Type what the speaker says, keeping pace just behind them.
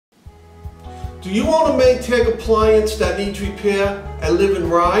Do you own a Maytag appliance that needs repair and live in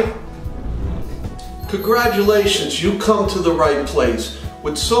Rye? Congratulations, you come to the right place.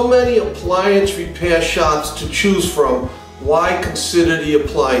 With so many appliance repair shops to choose from, why consider the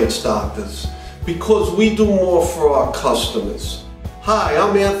Appliance Doctors? Because we do more for our customers. Hi,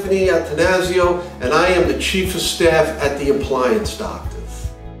 I'm Anthony Attanasio, and I am the Chief of Staff at the Appliance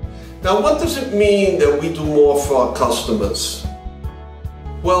Doctors. Now, what does it mean that we do more for our customers?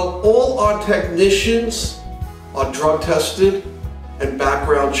 Well, all our technicians are drug tested and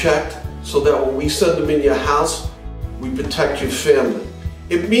background checked so that when we send them in your house, we protect your family.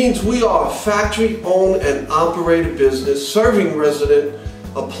 It means we are a factory-owned and operated business serving resident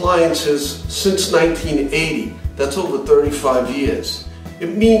appliances since 1980. That's over 35 years.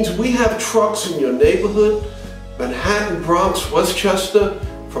 It means we have trucks in your neighborhood, Manhattan, Bronx, Westchester,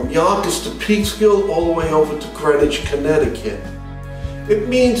 from Yonkers to Peekskill, all the way over to Greenwich, Connecticut. It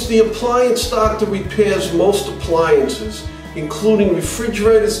means the Appliance Doctor repairs most appliances, including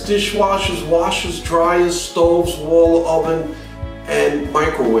refrigerators, dishwashers, washers, dryers, stoves, wall oven, and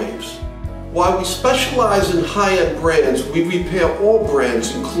microwaves. While we specialize in high-end brands, we repair all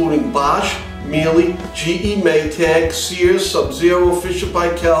brands, including Bosch, Miele, GE Maytag, Sears, Sub-Zero,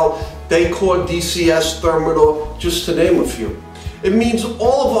 Fisher-Paykel, Dacor, DCS, Thermador, just to name a few. It means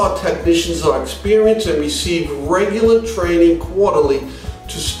all of our technicians are experienced and receive regular training quarterly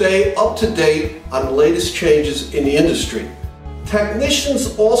to stay up to date on the latest changes in the industry.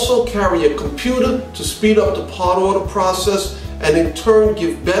 Technicians also carry a computer to speed up the part order process and in turn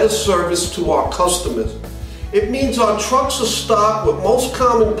give better service to our customers. It means our trucks are stocked with most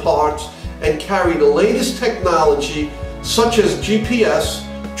common parts and carry the latest technology such as GPS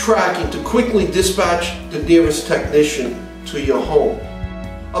tracking to quickly dispatch the nearest technician to your home.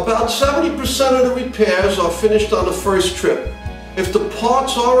 About 70% of the repairs are finished on the first trip. If the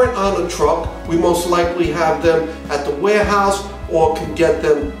parts aren't on the truck, we most likely have them at the warehouse or can get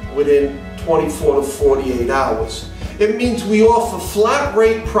them within 24 to 48 hours. It means we offer flat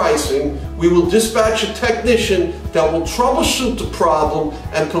rate pricing. We will dispatch a technician that will troubleshoot the problem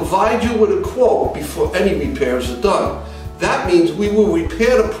and provide you with a quote before any repairs are done. That means we will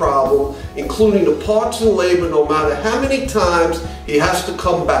repair the problem, including the parts and labor, no matter how many times he has to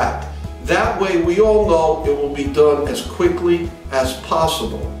come back. That way we all know it will be done as quickly as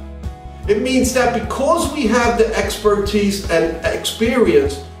possible. It means that because we have the expertise and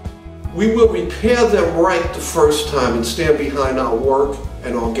experience, we will repair them right the first time and stand behind our work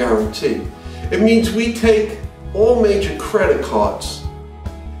and our guarantee. It means we take all major credit cards.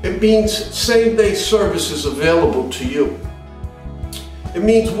 It means same-day service is available to you. It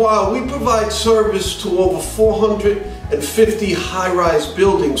means while we provide service to over 450 high-rise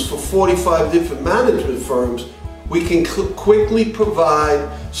buildings for 45 different management firms, we can quickly provide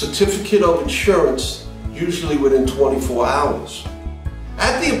certificate of insurance, usually within 24 hours.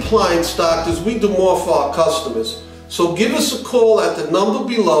 At the Appliance Doctors, we do more for our customers. So give us a call at the number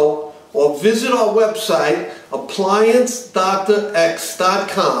below or visit our website,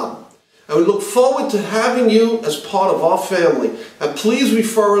 appliancedoctorx.com. And we look forward to having you as part of our family. And please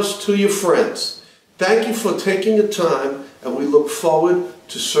refer us to your friends. Thank you for taking the time, and we look forward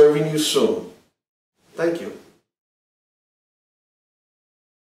to serving you soon. Thank you.